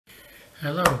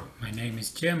Hello, my name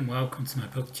is Jim. Welcome to my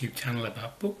booktube channel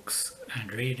about books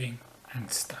and reading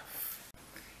and stuff.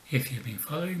 If you've been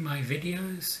following my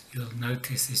videos, you'll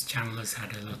notice this channel has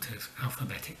had a lot of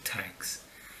alphabetic tags.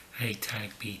 A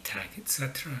tag, B tag,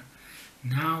 etc.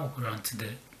 Now we're on to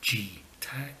the G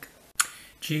tag.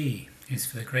 G is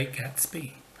for The Great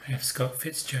Gatsby by F. Scott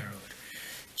Fitzgerald.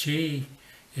 G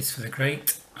is for the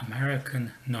Great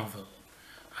American Novel.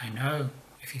 I know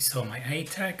if you saw my A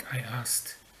tag, I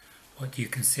asked what do you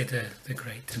consider the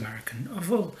Great American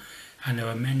Novel, and there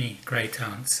were many great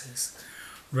answers.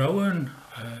 Rowan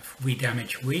of We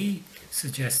Damage We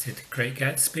suggested Great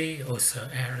Gatsby, also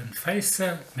Aaron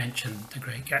Facer mentioned The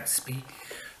Great Gatsby,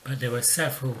 but there were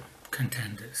several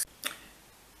contenders.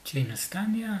 Gina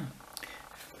Stania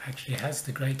actually has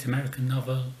the Great American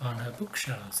Novel on her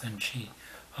bookshelves, and she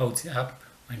holds it up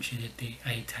when she did the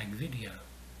A-tag video.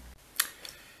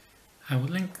 I will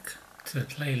link to the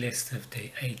playlist of the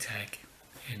A-tag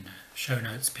in the show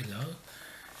notes below.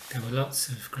 There were lots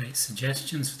of great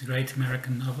suggestions for the Great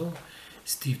American Novel.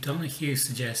 Steve Donahue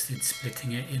suggested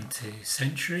splitting it into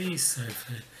centuries, so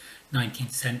for the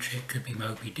 19th century it could be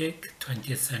Moby Dick,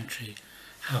 20th century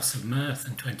House of Mirth,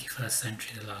 and 21st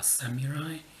century The Last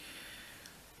Samurai.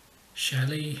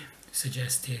 Shelley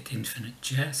suggested Infinite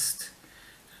Jest.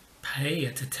 Pay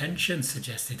at Attention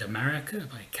suggested America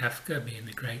by Kafka being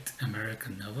the Great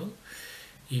American Novel,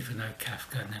 even though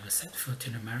Kafka never set foot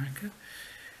in America.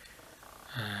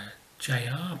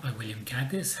 J.R. by William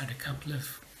Gaddis had a couple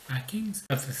of backings.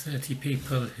 Of the 30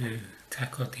 people who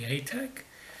tackled the A-tag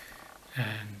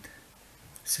and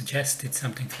suggested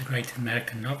something for the Great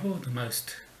American Novel, the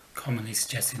most commonly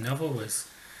suggested novel was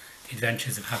The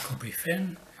Adventures of Huckleberry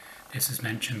Finn. This was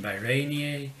mentioned by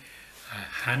Rainier,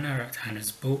 Hannah at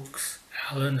Hannah's Books,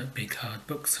 Alan at Big Hard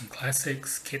Books and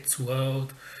Classics, Kit's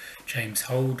World, James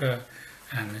Holder,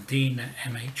 and Nadine at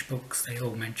MH Books. They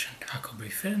all mentioned Huckleberry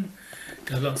Finn.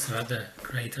 There are lots of other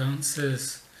great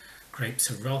answers. Grapes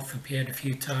of Wrath appeared a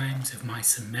few times, Of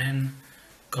Mice and Men,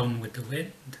 Gone with the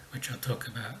Wind, which I'll talk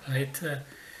about later.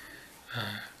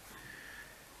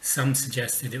 Some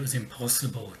suggested it was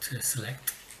impossible to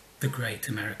select the Great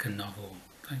American Novel.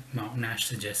 Like Mark Nash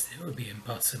suggested it would be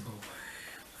impossible.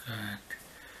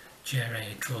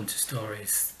 Jerry, Drawn to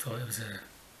Stories, thought it was a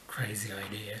crazy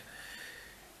idea.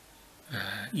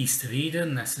 East of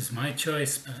Eden, this is my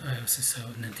choice, but I also saw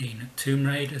Nadine at Tomb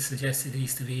Raider suggested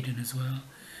East of Eden as well.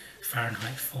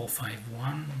 Fahrenheit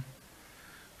 451,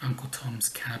 Uncle Tom's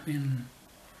Cabin,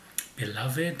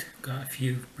 Beloved, got a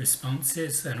few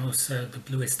responses, and also The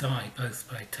Bluest Eye, both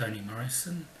by Toni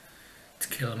Morrison. To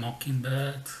Kill a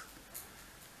Mockingbird,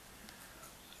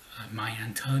 My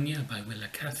Antonia by Willa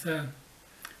Cather,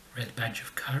 Red Badge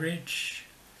of Courage.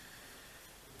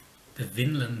 The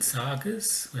Vinland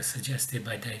Sagas were suggested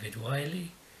by David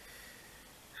Wiley.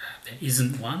 There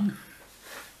Isn't One,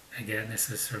 again this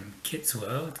is from Kit's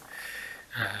World.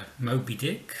 Moby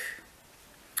Dick.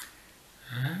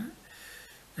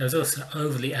 There was also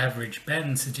Overly Average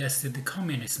Ben suggested The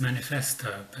Communist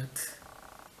Manifesto, but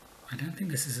I don't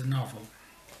think this is a novel.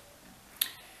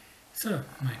 So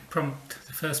my prompt,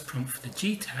 the first prompt for the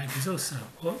G tag is also,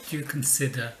 what do you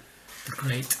consider the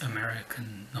Great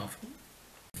American Novel?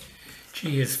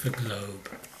 G is for Globe.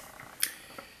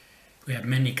 We have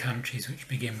many countries which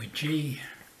begin with G: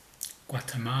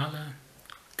 Guatemala,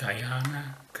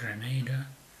 Guyana, Grenada,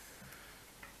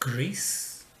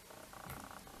 Greece,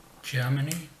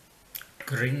 Germany,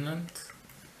 Greenland,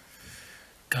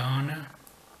 Ghana,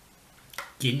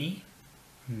 Guinea,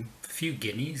 a few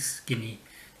Guineas,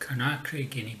 Guinea-Conakry,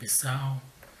 Guinea-Bissau,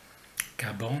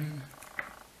 Gabon.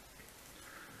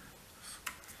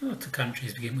 Lots of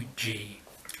countries begin with G.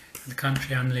 The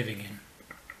country I'm living in,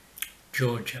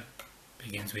 Georgia,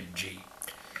 begins with G.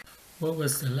 What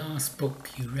was the last book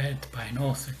you read by an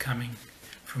author coming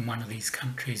from one of these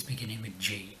countries beginning with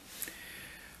G?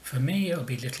 For me, it'll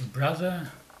be Little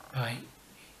Brother by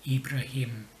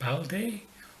Ibrahim Balde,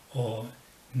 or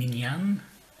Minyan,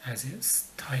 as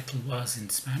its title was in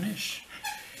Spanish.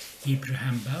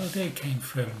 Ibrahim Balde came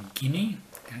from Guinea,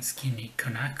 that's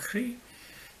Guinea-Conakry,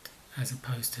 as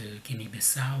opposed to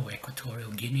Guinea-Bissau, or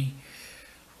Equatorial Guinea,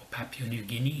 or Papua New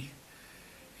Guinea.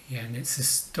 Yeah, and it's a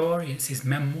story, it's his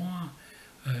memoir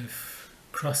of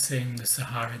crossing the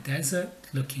Sahara Desert,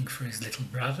 looking for his little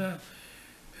brother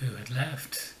who had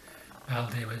left.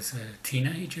 Balde was a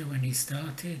teenager when he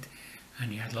started,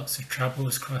 and he had lots of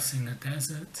troubles crossing the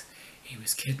desert. He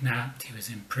was kidnapped, he was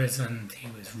imprisoned, he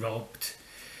was robbed.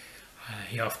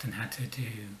 He often had to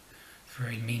do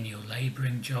very menial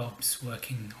labouring jobs,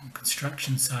 working on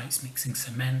construction sites, mixing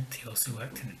cement. He also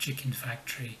worked in a chicken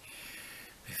factory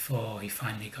before he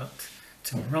finally got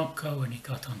to Morocco and he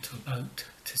got onto a boat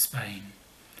to Spain.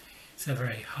 It's a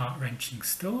very heart-wrenching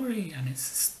story, and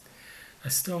it's a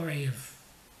story of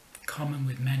common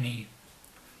with many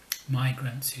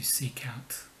migrants who seek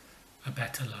out a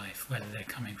better life, whether they're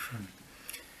coming from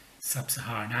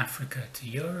sub-Saharan Africa to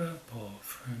Europe, or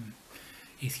from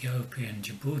Ethiopia and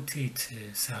Djibouti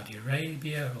to Saudi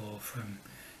Arabia, or from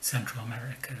Central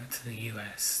America to the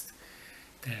US.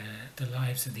 The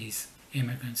lives of these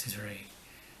immigrants is very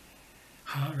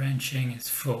heart-wrenching. It's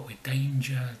fraught with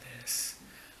danger. There's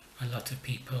a lot of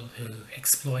people who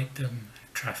exploit them,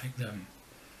 traffic them.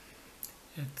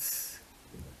 It's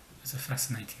a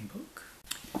fascinating book.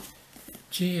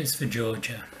 G is for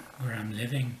Georgia, where I'm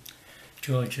living.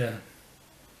 Georgia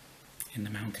in the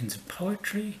mountains of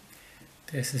poetry.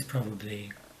 This is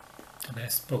probably the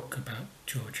best book about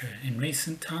Georgia in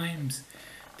recent times.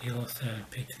 The author,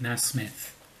 Peter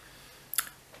Nasmith,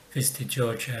 visited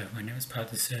Georgia when it was part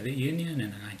of the Soviet Union in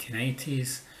the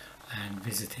 1980s, and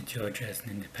visited Georgia as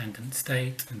an independent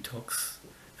state, and talks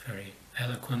very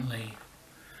eloquently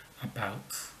about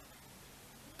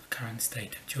the current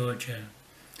state of Georgia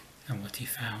and what he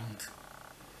found.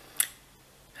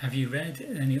 Have you read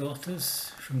any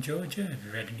authors from Georgia? Have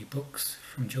you read any books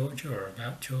from Georgia or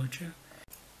about Georgia?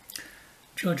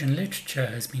 Georgian literature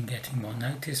has been getting more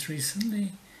notice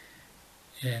recently.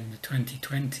 In the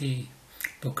 2020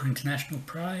 Booker International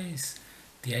Prize,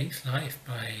 The Eighth Life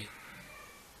by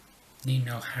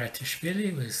Nino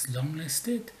Haratishvili was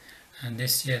longlisted, and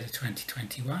this year the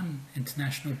 2021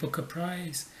 International Booker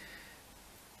Prize,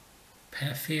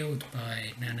 Pearfield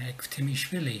by Nana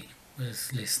Ektimishvili,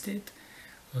 was listed.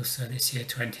 Also this year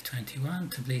 2021,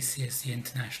 Tbilisi is the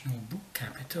International Book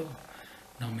Capital,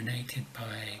 nominated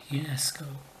by UNESCO.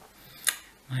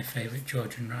 My favourite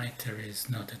Georgian writer is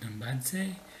Noda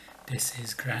Dumbadze. This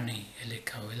is Granny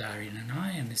Ilika Ilarian and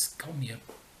I, and this got me a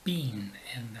bean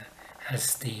in the Has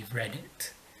Steve Read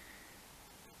It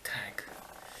tag.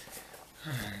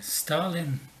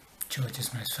 Stalin,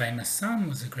 Georgia's most famous son,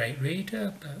 was a great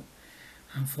reader, but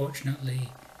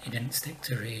unfortunately he didn't stick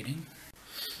to reading.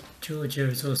 Georgia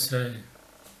is also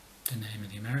the name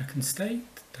of the American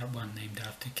state, that one named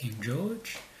after King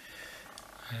George,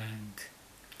 and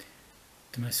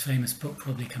the most famous book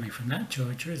probably coming from that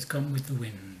Georgia is Gone with the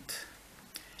Wind.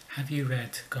 Have you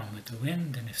read Gone with the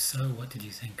Wind, and if so, what did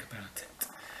you think about it?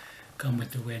 Gone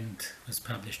with the Wind was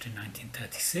published in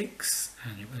 1936,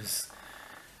 and it was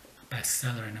a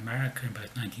bestseller in America in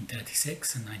both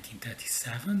 1936 and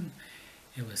 1937.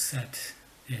 It was set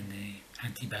in the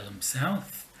antebellum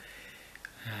South,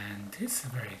 and it's a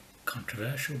very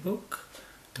controversial book,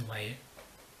 the way it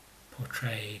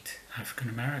portrayed African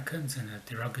Americans in a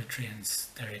derogatory and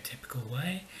stereotypical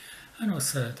way, and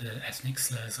also the ethnic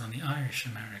slurs on the Irish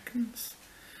Americans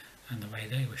and the way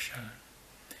they were shown.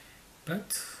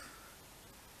 But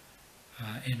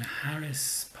in a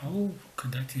Harris poll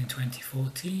conducted in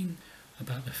 2014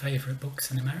 about the favourite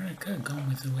books in America, Gone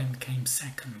with the Wind came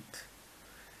second.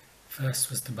 First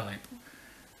was the Bible.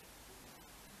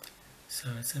 So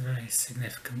it's a very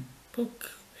significant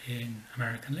book in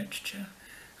American literature,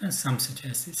 and some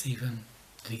suggest it's even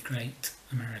the great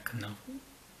American novel.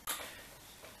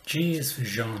 G is for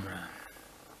genre.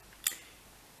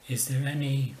 Is there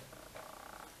any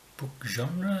book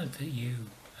genre that you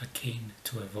are keen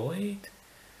to avoid?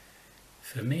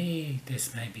 For me,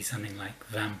 this may be something like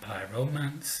vampire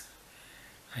romance.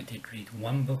 I did read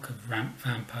one book of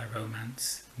vampire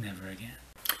romance, never again.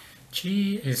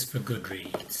 G is for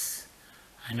Goodreads.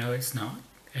 I know it's not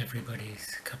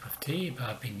everybody's cup of tea, but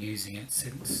I've been using it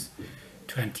since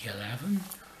 2011.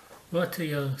 What are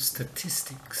your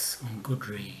statistics on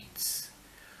Goodreads?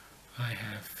 I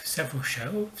have several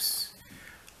shelves.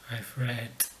 I've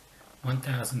read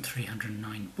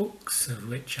 1,309 books, of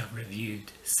which I've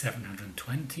reviewed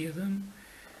 720 of them.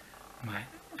 My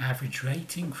average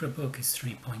rating for a book is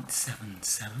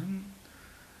 3.77,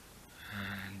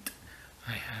 and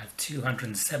I have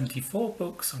 274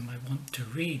 books on my want to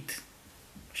read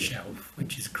shelf,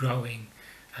 which is growing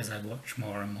as I watch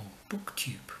more and more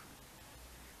booktube.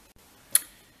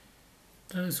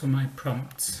 Those were my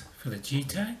prompts for the G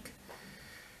tag,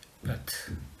 but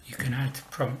you can add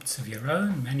prompts of your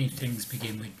own. Many things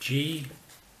begin with G: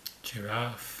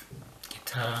 giraffe,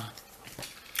 guitar.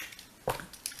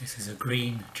 This is a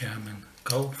green German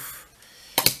Golf,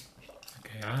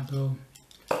 Gallardo,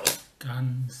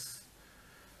 guns,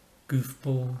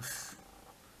 goofballs,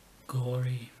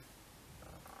 gory.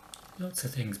 Lots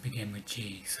of things begin with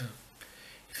G, so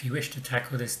if you wish to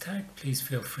tackle this tag, please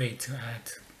feel free to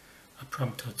add a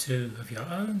prompt or two of your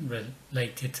own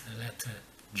related to the letter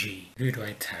G. Who do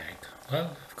I tag?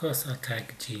 Well, of course I'll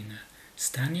tag Gina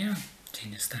Stania,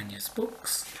 Tina Stania's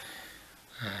books.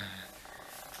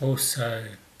 Also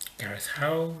Gareth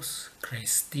Howells,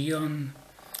 Grace Dion,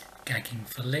 Gagging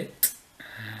for Lit,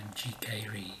 and G.K.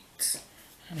 Reads.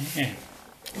 And again,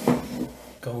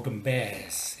 Golden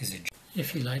Bears is a...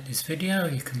 If you like this video,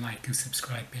 you can like and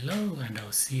subscribe below, and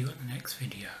I'll see you at the next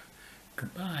video.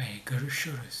 Goodbye,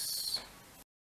 Görüşürüz.